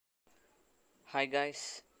Hi guys,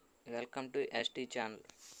 welcome to ST channel.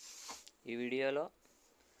 ఈ వీడియోలో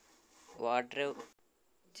వాడ్రేవ్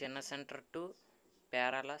చిన్న centre to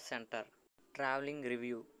Perala centre travelling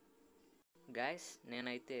review. Guys,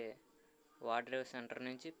 నేనైతే వాడ్రేవ్ సెంటర్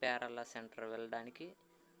నుంచి పేరాల సెంటర్ వెళ్ళడానికి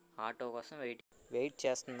ఆటో కోసం వెయిట్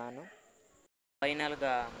చేస్తున్నాను.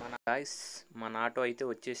 ఫైనల్గా మన ఆటో అయితే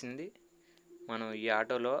వచ్చేసింది. మనం ఈ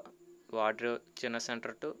ఆటోలో వాడ్రేవ్ చిన్న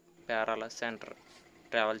centre to Perala centre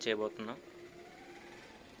travel చేయబోతున్నాం.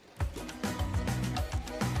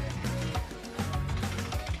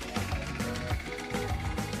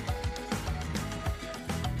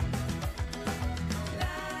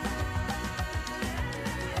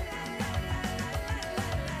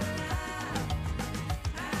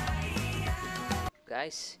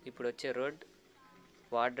 గాయ్స్, ఇప్పుడు వచ్చే రోడ్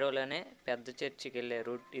వాడ్రేవ్లోనే పెద్ద చర్చికి వెళ్ళే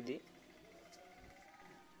రూట్. ఇది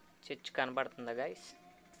చర్చ్ కనబడుతుందా గాయ్స్?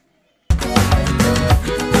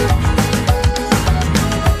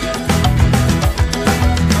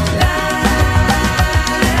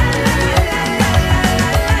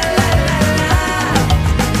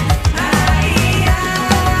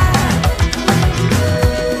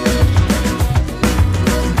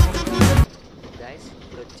 గాయ్స్,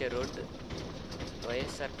 ఇప్పుడు వచ్చే రోడ్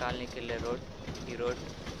వైఎస్ఆర్ కాలనీకి వెళ్ళే రోడ్. ఈ రోడ్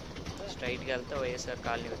స్ట్రైట్గా వెళ్తే వైఎస్ఆర్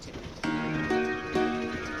కాలనీ వచ్చింది.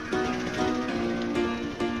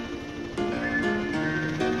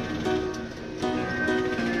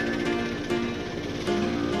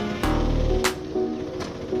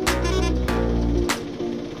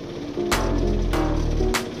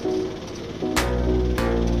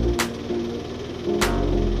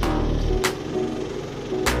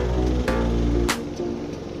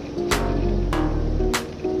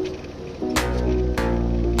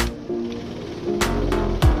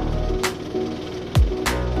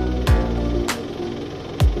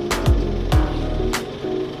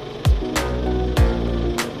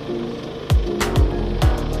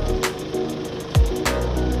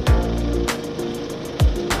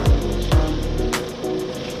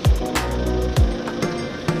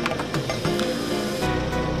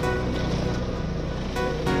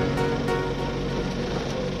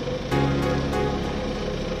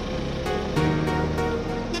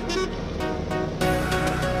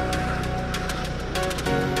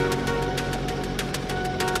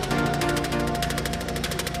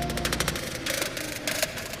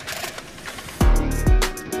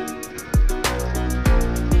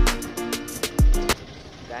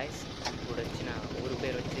 ఇప్పుడు వచ్చిన ఊరు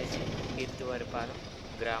పేరు వచ్చేసి కీర్తివారిపాలెం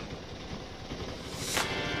గ్రామం.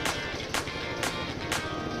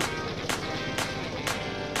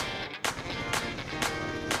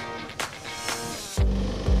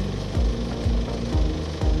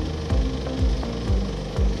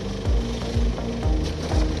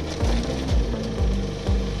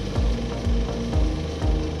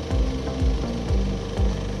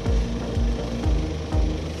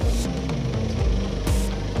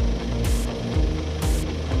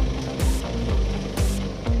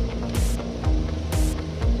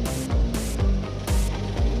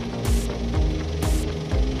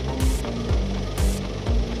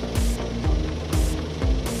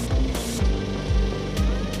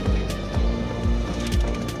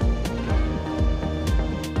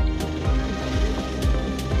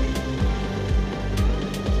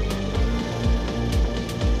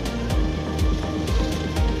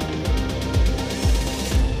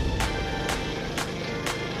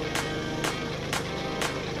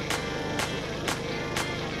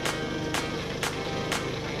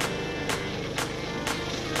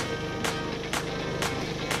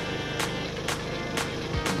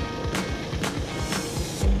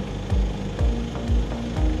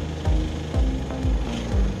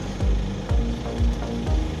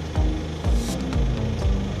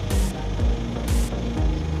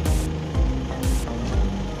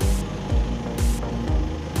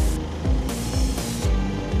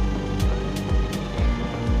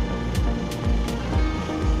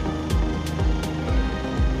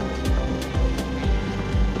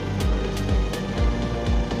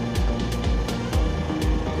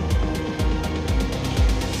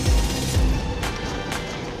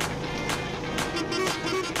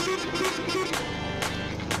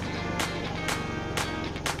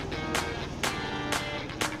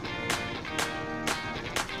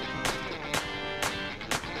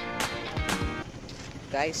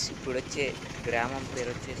 గాయ్స్, ఇప్పుడు వచ్చే గ్రామం పేరు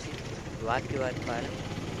వచ్చేసి వాకివారిపాలెం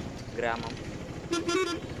గ్రామం.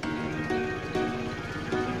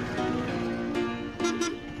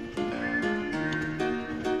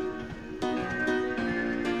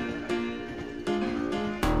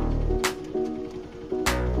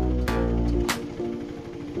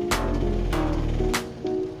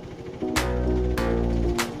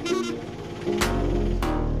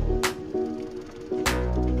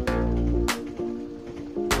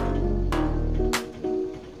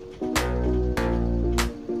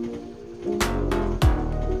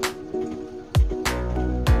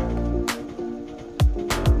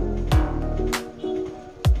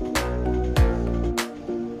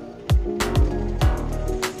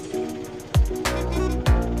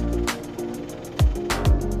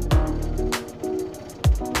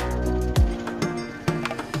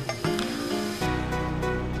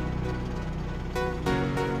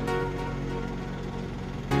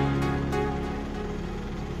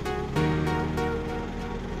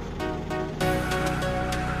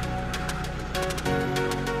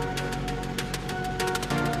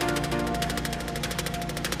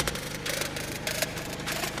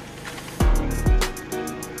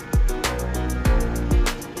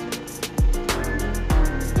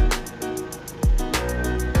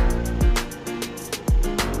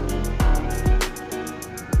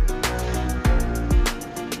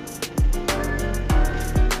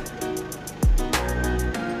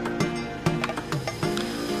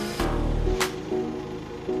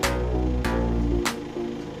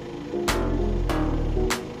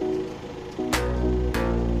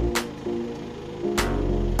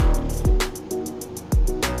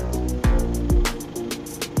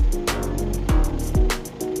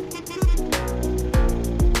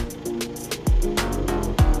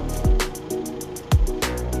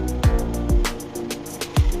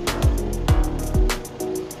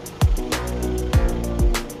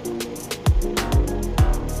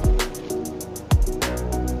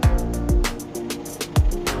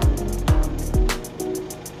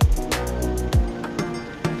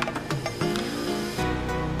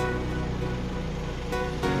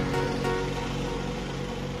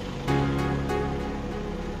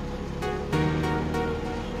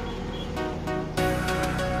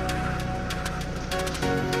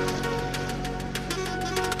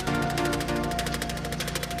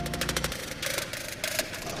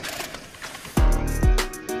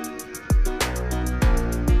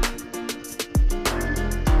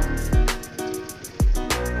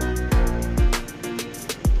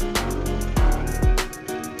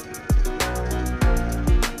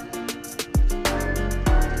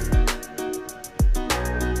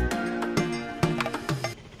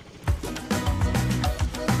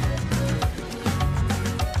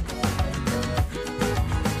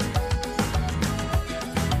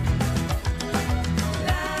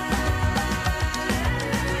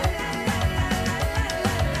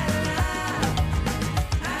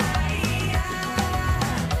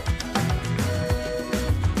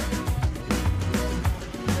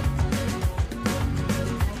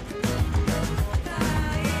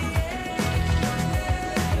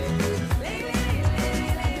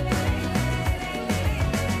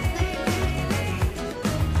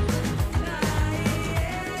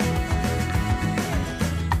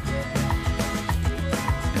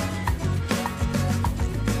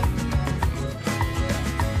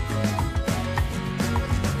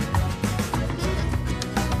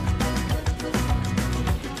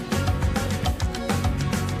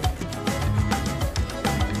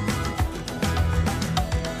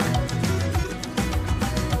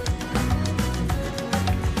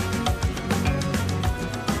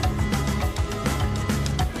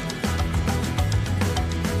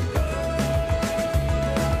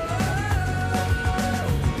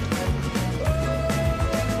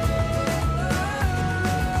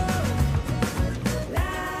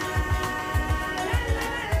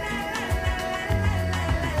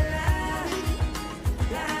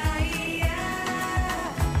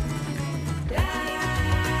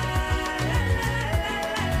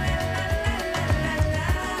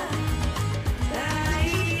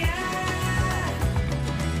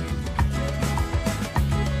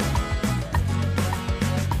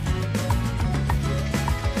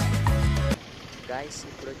 గాయస్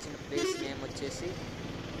ఇప్పుడు వచ్చిన ప్లేస్ నేమ్ వచ్చేసి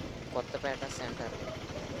కొత్తపేట సెంటర్.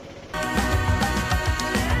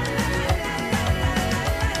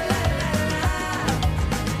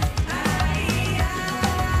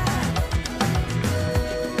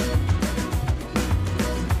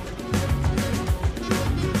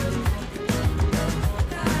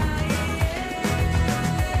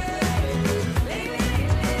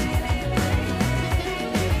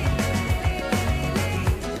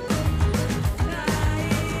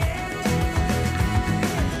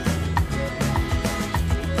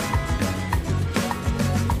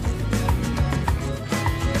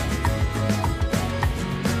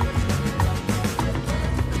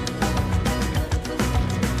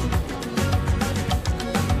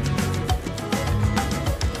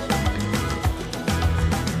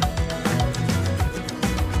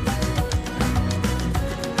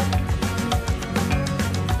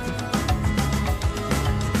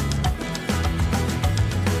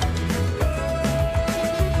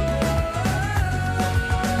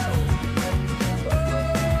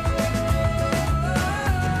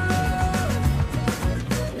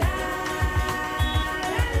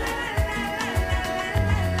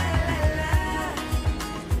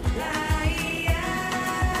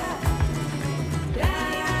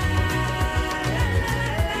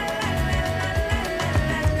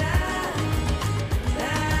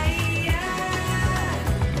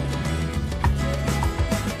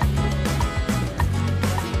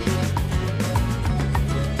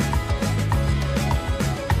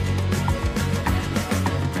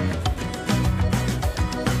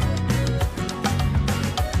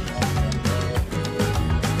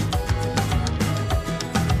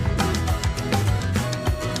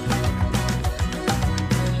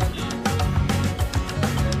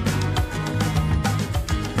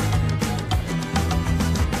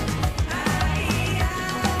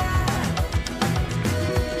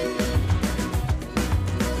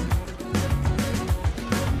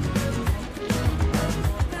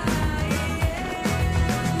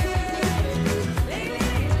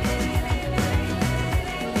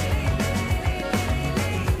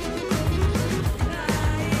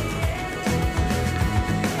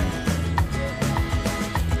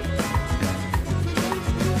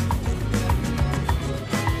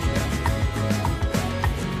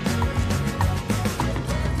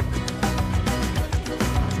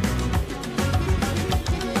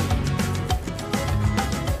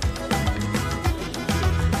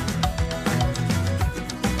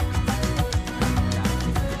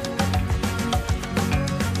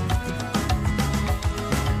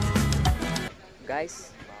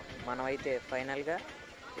 మనమైతే ఫైనల్గా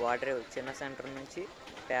వాడరేవు చిన్న సెంటర్ నుంచి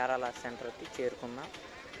పేరాల సెంటర్కి చేరుకున్నాం.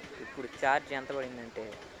 ఇప్పుడు ఛార్జ్ ఎంత పడిందంటే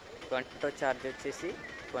ఆటో ఛార్జ్ వచ్చేసి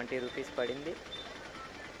 20 రూపీస్ పడింది.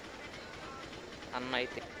 అన్న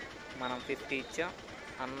అయితే మనం 50 ఇచ్చాం,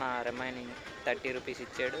 అన్న రిమైనింగ్ 30 రూపీస్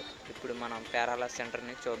ఇచ్చాడు. ఇప్పుడు మనం పేరాల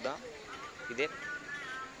సెంటర్ని చూద్దాం. ఇదే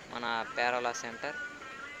మన పేరాల సెంటర్.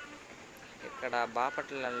 ఇక్కడ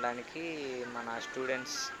బాపట్ల వెళ్ళడానికి మన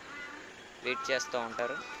స్టూడెంట్స్ వెయిట్ చేస్తూ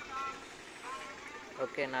ఉంటారు.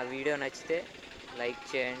 ఓకే, నా వీడియో నచ్చితే లైక్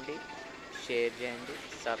చేయండి, షేర్ చేయండి,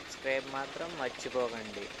 సబ్స్క్రైబ్ మాత్రం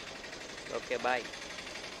మర్చిపోకండి. Okay, bye.